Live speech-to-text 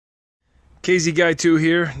KZ Guy 2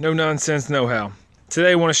 here, No Nonsense Know-How.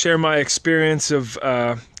 Today I want to share my experience of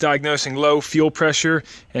diagnosing low fuel pressure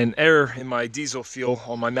and error in my diesel fuel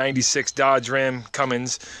on my 96 Dodge Ram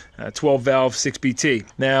Cummins 12 valve 6BT.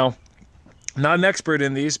 Now, I'm not an expert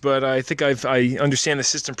in these, but I think I understand the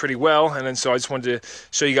system pretty well, and then so I just wanted to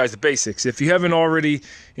show you guys the basics. If you haven't already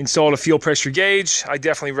installed a fuel pressure gauge, I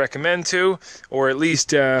definitely recommend to, or at least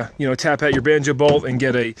tap out your banjo bolt and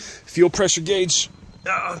get a fuel pressure gauge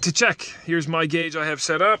to check. Here's my gauge I have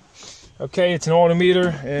set up. Okay, it's an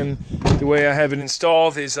autometer, and the way I have it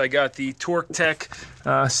installed is I got the Torque Tech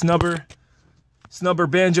snubber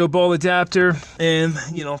banjo ball adapter, and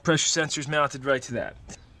pressure sensors mounted right to that.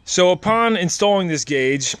 So upon installing this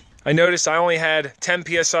gauge, I noticed I only had 10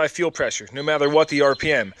 psi fuel pressure, no matter what the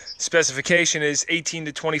RPM. Specification is 18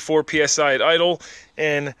 to 24 psi at idle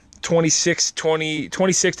and 26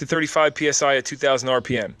 to 35 psi at 2000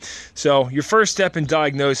 RPM. So your first step in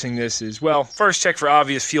diagnosing this is, well, first check for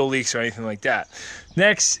obvious fuel leaks or anything like that.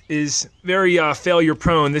 Next is very failure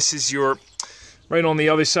prone. This is your, right on the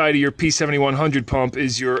other side of your P7100 pump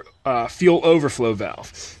is your fuel overflow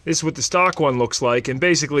valve. This is what the stock one looks like, and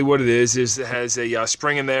basically what it is it has a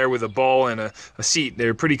spring in there with a ball and a seat.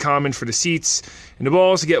 They're pretty common for the seats and the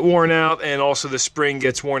balls to get worn out, and also the spring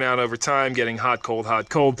gets worn out over time, getting hot, cold, hot,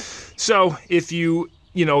 cold. So if the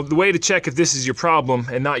way to check if this is your problem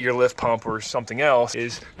and not your lift pump or something else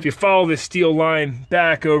is if you follow this steel line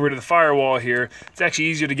back over to the firewall here. It's actually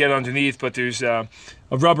easier to get underneath, but there's a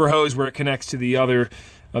rubber hose where it connects to the other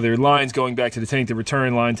lines going back to the tank, the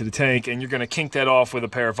return line to the tank, and you're going to kink that off with a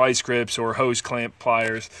pair of vice grips or hose clamp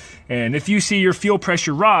pliers. And if you see your fuel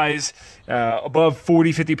pressure rise above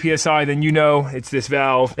 40-50 psi, then you know it's this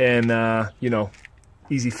valve, and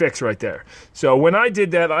easy fix right there. So when I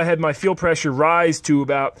did that, I had my fuel pressure rise to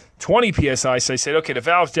about 20 psi, so I said, okay, the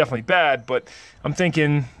valve's definitely bad, but I'm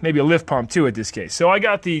thinking maybe a lift pump too at this case. So I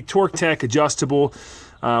got the Torque Tech adjustable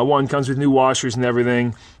one, comes with new washers and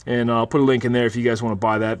everything, and I'll put a link in there if you guys want to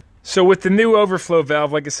buy that. So with the new overflow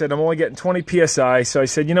valve, like I said, I'm only getting 20 psi, so I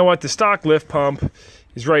said, you know what, the stock lift pump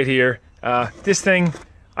is right here. This thing,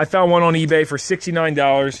 I found one on eBay for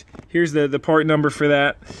 $69. Here's the part number for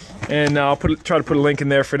that, and I'll try to put a link in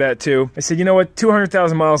there for that too. I said, you know what,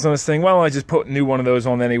 200,000 miles on this thing, why don't I just put a new one of those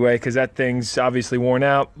on anyway, because that thing's obviously worn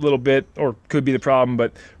out a little bit, or could be the problem,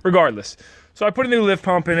 but regardless. So I put a new lift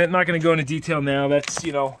pump in it. Not going to go into detail now. That's,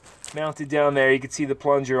 mounted down there. You can see the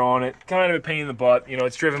plunger on it. Kind of a pain in the butt.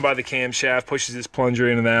 It's driven by the camshaft, pushes this plunger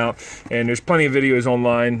in and out. And there's plenty of videos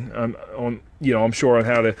online I'm sure on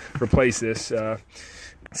how to replace this.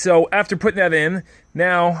 So after putting that in,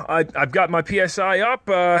 now I've got my PSI up.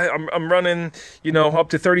 I'm running, up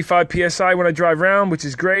to 35 PSI when I drive around, which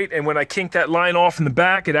is great. And when I kink that line off in the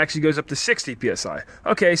back, it actually goes up to 60 PSI.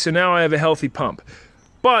 Okay, so now I have a healthy pump.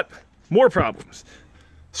 But more problems.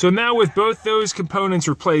 So now with both those components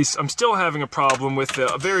replaced, I'm still having a problem with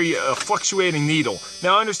a very fluctuating needle.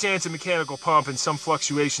 Now I understand it's a mechanical pump and some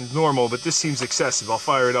fluctuation is normal, but this seems excessive. I'll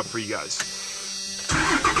fire it up for you guys.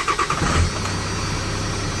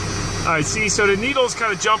 Alright, see, so the needle's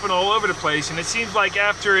kind of jumping all over the place, and it seems like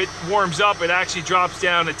after it warms up, it actually drops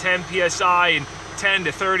down to 10 PSI and 10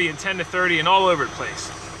 to 30 and 10 to 30 and all over the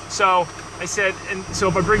place. So I said, and so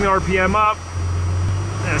if I bring the RPM up,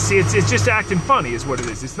 see, it's just acting funny is what it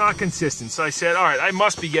is. It's not consistent. So I said, all right, I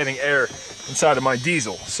must be getting air inside of my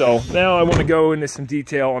diesel. So now I want to go into some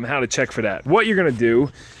detail on how to check for that. What you're going to do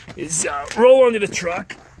is roll onto the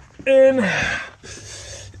truck, and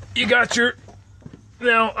you got your...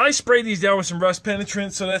 Now, I sprayed these down with some rust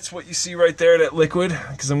penetrant, so that's what you see right there, that liquid,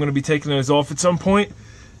 because I'm going to be taking those off at some point.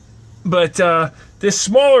 But this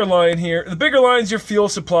smaller line here, the bigger line is your fuel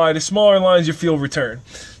supply, the smaller line is your fuel return.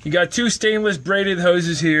 You got two stainless braided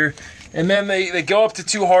hoses here, and then they go up to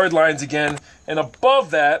two hard lines again, and above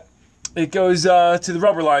that, it goes to the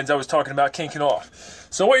rubber lines I was talking about kinking off.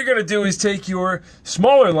 So what you're going to do is take your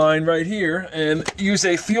smaller line right here and use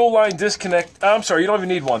a fuel line disconnect. I'm sorry, you don't even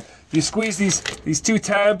need one. You squeeze these two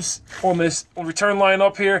tabs on this return line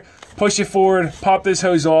up here, push it forward, pop this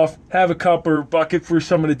hose off, have a cup or bucket for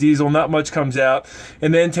some of the diesel, not much comes out,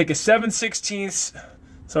 and then take a 7/16,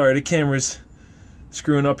 sorry, the camera's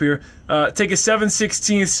screwing up here, take a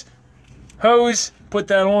 7/16 hose, put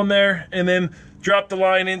that on there, and then drop the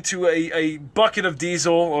line into a bucket of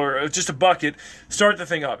diesel, or just a bucket, start the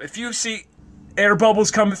thing up. If you see air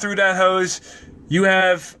bubbles coming through that hose, you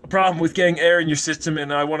have a problem with getting air in your system,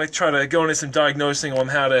 and I want to try to go into some diagnosing on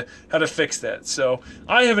how to fix that. So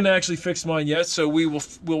I haven't actually fixed mine yet, so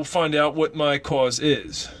we'll find out what my cause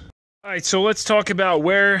is. All right, so let's talk about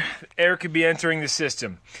where air could be entering the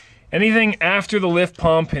system. Anything after the lift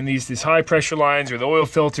pump and these high pressure lines or the oil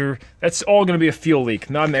filter, that's all going to be a fuel leak,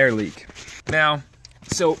 not an air leak. Now,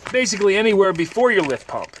 so basically anywhere before your lift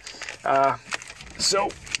pump. So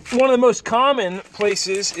one of the most common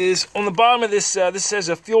places is on the bottom of this. This has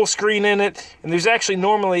a fuel screen in it, and there's actually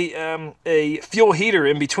normally a fuel heater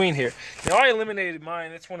in between here. Now I eliminated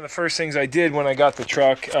mine. That's one of the first things I did when I got the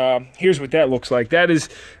truck. Here's what that looks like. That is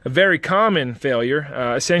a very common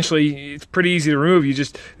failure. Essentially, it's pretty easy to remove.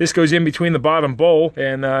 This goes in between the bottom bowl,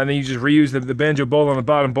 and then you just reuse the banjo bowl on the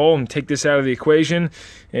bottom bowl and take this out of the equation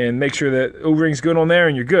and make sure that O-ring's good on there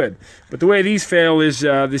and you're good. But the way these fail is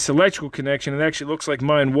this electrical connection. It actually looks like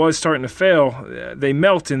mine was starting to fail. They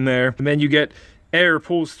melt in there, and then you get air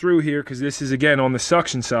pulls through here because this is again on the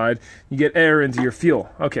suction side. You get air into your fuel.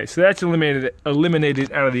 Okay, so that's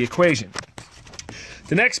eliminated out of the equation.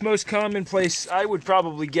 The next most common place I would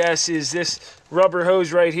probably guess is this rubber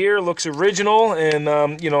hose right here. Looks original,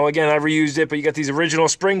 and you know, again, I reused it, but you got these original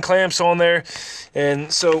spring clamps on there,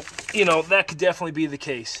 and so you know that could definitely be the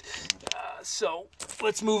case. So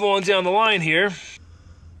let's move on down the line here.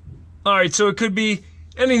 All right, so it could be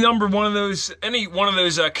any one of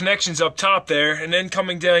those connections up top there, and then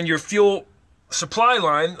coming down your fuel supply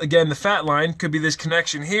line, again the fat line, could be this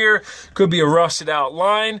connection here, could be a rusted out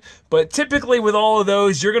line, but typically with all of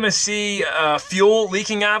those you're going to see fuel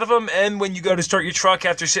leaking out of them, and when you go to start your truck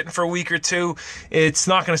after sitting for a week or two, it's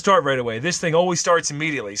not going to start right away. This thing always starts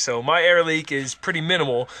immediately, so my air leak is pretty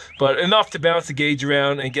minimal, but enough to bounce the gauge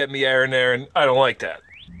around and get me air in there, and I don't like that.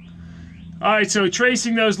 Alright, so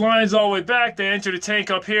tracing those lines all the way back, they enter the tank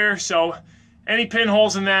up here, so any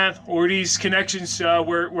pinholes in that, or these connections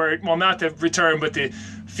well, not the return, but the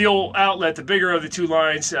fuel outlet, the bigger of the two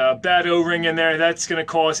lines, bad O-ring in there, that's going to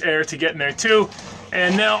cause air to get in there too.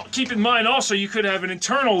 And now, keep in mind also, you could have an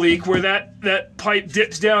internal leak where that pipe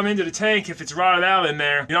dips down into the tank. If it's rotted out in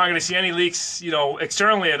there, you're not going to see any leaks, you know,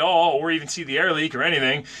 externally at all, or even see the air leak or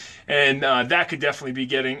anything. And that could definitely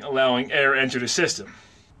be allowing air enter the system.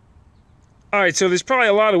 Alright, so there's probably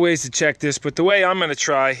a lot of ways to check this, but the way I'm going to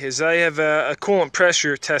try is I have a coolant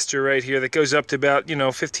pressure tester right here that goes up to about,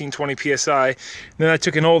 15-20 psi. And then I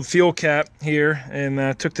took an old fuel cap here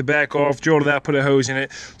and took the back off, drilled it out, put a hose in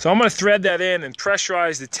it. So I'm going to thread that in and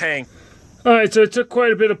pressurize the tank. Alright, so it took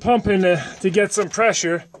quite a bit of pumping to get some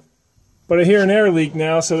pressure, but I hear an air leak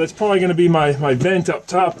now, so that's probably going to be my vent up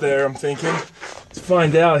top there, I'm thinking. Let's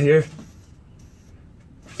find out here.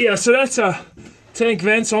 Yeah, so that's a tank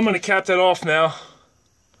vent, so I'm going to cap that off now.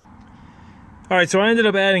 Alright, so I ended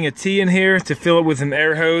up adding a T in here to fill it with an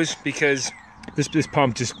air hose because this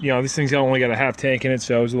pump just, this thing's only got a half tank in it,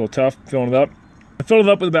 so it was a little tough filling it up. I filled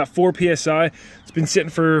it up with about 4 psi. It's been sitting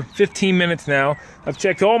for 15 minutes now. I've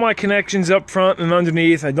checked all my connections up front and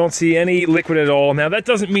underneath. I don't see any liquid at all. Now that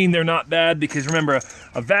doesn't mean they're not bad, because remember,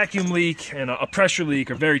 a vacuum leak and a pressure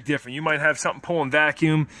leak are very different. You might have something pulling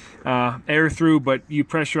vacuum air through, but you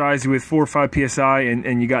pressurize it with 4 or 5 psi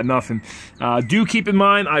and you got nothing. Do keep in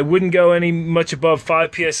mind, I wouldn't go much above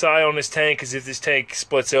 5 psi on this tank, because if this tank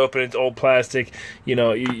splits open, it's old plastic, you're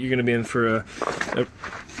going to be in for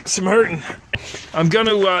some hurting. I'm going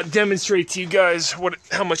to demonstrate to you guys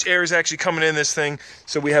how much air is actually coming in this thing,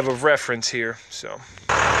 so we have a reference here. So,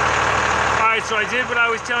 alright, so I did what I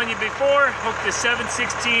was telling you before. Hooked the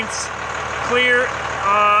 7/16 clear,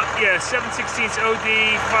 7/16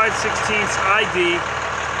 OD, 5/16 ID,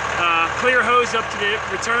 clear hose up to the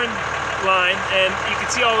return line, and you can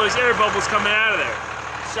see all those air bubbles coming out of there.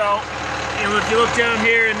 So, if you look down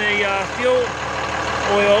here in the fuel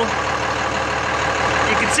oil,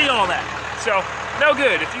 you can see all that. So, no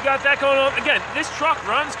good. If you got that going on, again, this truck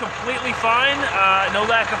runs completely fine. No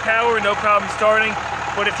lack of power, no problem starting.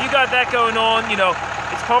 But if you got that going on,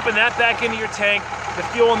 it's pumping that back into your tank. The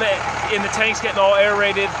fuel in the tank's getting all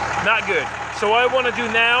aerated. Not good. So what I want to do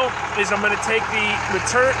now is I'm going to take the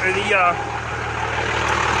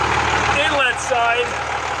inlet side.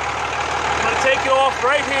 I'm going to take it off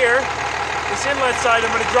right here. This inlet side, I'm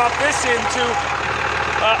going to drop this into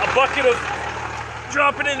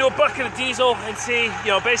drop it into a bucket of diesel and see,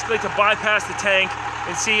 basically to bypass the tank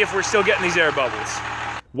and see if we're still getting these air bubbles.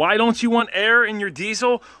 Why don't you want air in your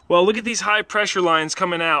diesel? Well, look at these high pressure lines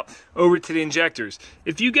coming out over to the injectors.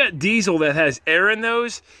 If you get diesel that has air in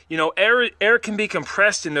those, air can be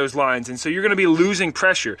compressed in those lines, and so you're going to be losing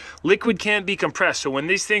pressure. Liquid can't be compressed, so when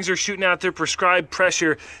these things are shooting out their prescribed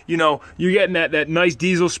pressure, you're getting that nice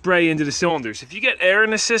diesel spray into the cylinders. If you get air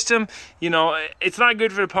in the system, it's not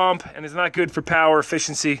good for the pump, and it's not good for power,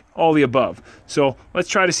 efficiency, all the above. So let's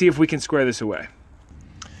try to see if we can square this away.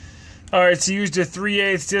 Alright, so used a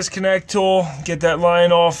 3/8 disconnect tool, get that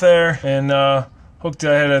line off there, and hooked.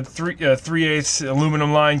 I had a 3/8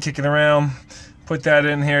 aluminum line kicking around. Put that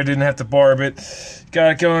in here, didn't have to barb it.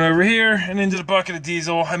 Got it going over here and into the bucket of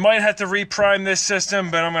diesel. I might have to reprime this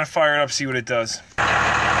system, but I'm gonna fire it up, see what it does.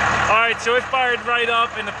 All right, so it fired right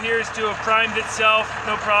up and appears to have primed itself,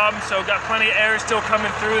 no problem. So got plenty of air still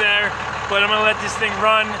coming through there, but I'm gonna let this thing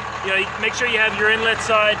run. You know, make sure you have your inlet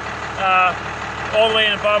side all the way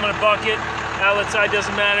in the bottom of the bucket. Outlet side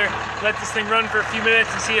doesn't matter. Let this thing run for a few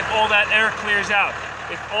minutes and see if all that air clears out.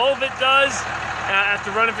 If all of it does,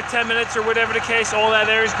 after running for 10 minutes or whatever the case, all that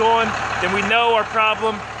air is gone, then we know our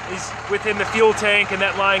problem is within the fuel tank and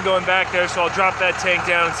that line going back there, so I'll drop that tank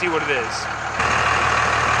down and see what it is.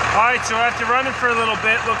 Alright, so after running for a little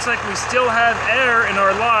bit, looks like we still have air in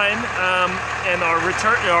our line, and our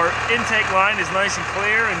intake line is nice and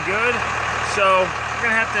clear and good, so we're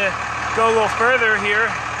going to have to go a little further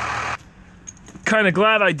here. Kind of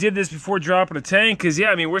glad I did this before dropping the tank, because yeah,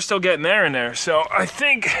 I mean, we're still getting air in there, so I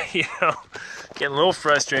think, you know, getting a little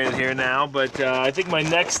frustrated here now, but I think my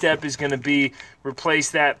next step is going to be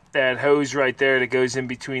replace that hose right there that goes in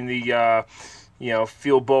between the you know,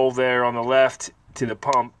 fuel bowl there on the left to the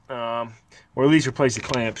pump, or at least replace the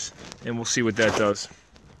clamps, and we'll see what that does.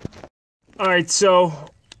 All right, so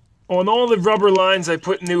on all the rubber lines I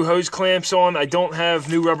put new hose clamps on. I don't have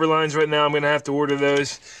new rubber lines right now. I'm going to have to order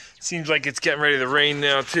those. Seems like it's getting ready to rain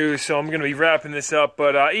now too, so I'm going to be wrapping this up.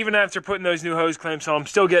 But even after putting those new hose clamps on, I'm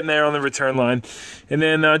still getting air on the return line. And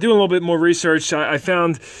then doing a little bit more research, I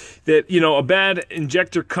found that, you know, a bad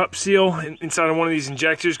injector cup seal inside of one of these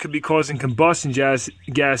injectors could be causing combustion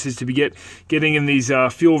gases to be getting in these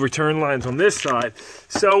fuel return lines on this side.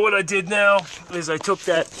 So what I did now is I took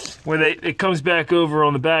that where it comes back over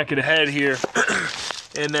on the back of the head here,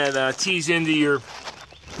 and that tees into your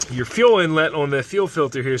fuel inlet on the fuel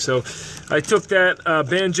filter here. So I took that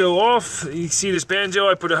banjo off. You see this banjo,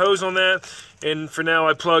 I put a hose on that, and for now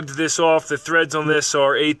I plugged this off. The threads on this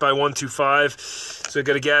are 8x125, so I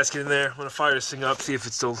got a gasket in there. I'm gonna fire this thing up, see if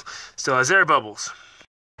it still has air bubbles.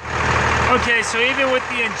 Okay, so even with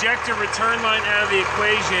the injector return line out of the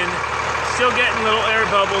equation, still getting little air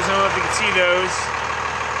bubbles. I don't know if you can see those.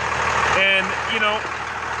 And you know,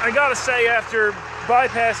 I gotta say, after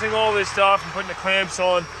bypassing all this stuff and putting the clamps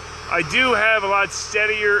on, I do have a lot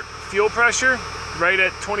steadier fuel pressure, right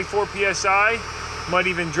at 24 psi. Might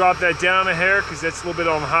even drop that down a hair because that's a little bit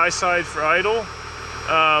on the high side for idle.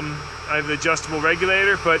 I have the adjustable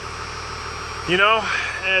regulator, but you know,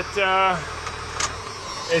 at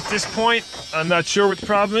this point, I'm not sure what the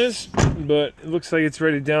problem is, but it looks like it's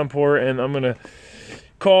ready to downpour, and I'm gonna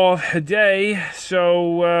call a day.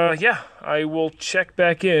 So yeah, I will check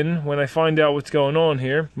back in when I find out what's going on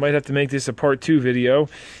here. Might have to make this a part 2 video,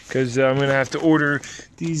 because I'm gonna have to order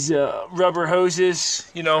these rubber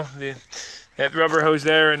hoses, you know, that rubber hose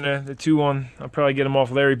there, and the two on, I'll probably get them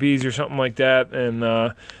off Larry B's or something like that.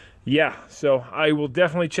 And yeah, so I will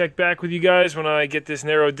definitely check back with you guys when I get this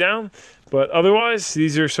narrowed down. But otherwise,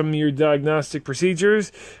 these are some of your diagnostic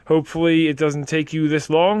procedures. Hopefully it doesn't take you this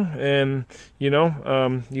long, and you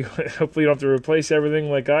know, you hopefully you don't have to replace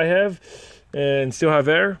everything like I have and still have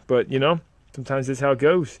air, but you know, sometimes that's how it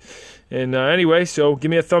goes. And anyway, so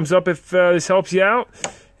give me a thumbs up if this helps you out,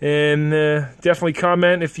 and definitely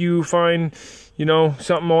comment if you find, you know,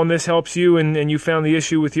 something on this helps you and you found the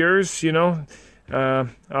issue with yours, you know.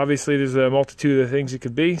 Obviously there's a multitude of things it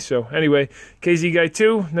could be. So anyway, KZ Guy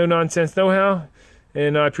 2, No Nonsense Know How,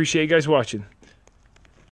 and I appreciate you guys watching.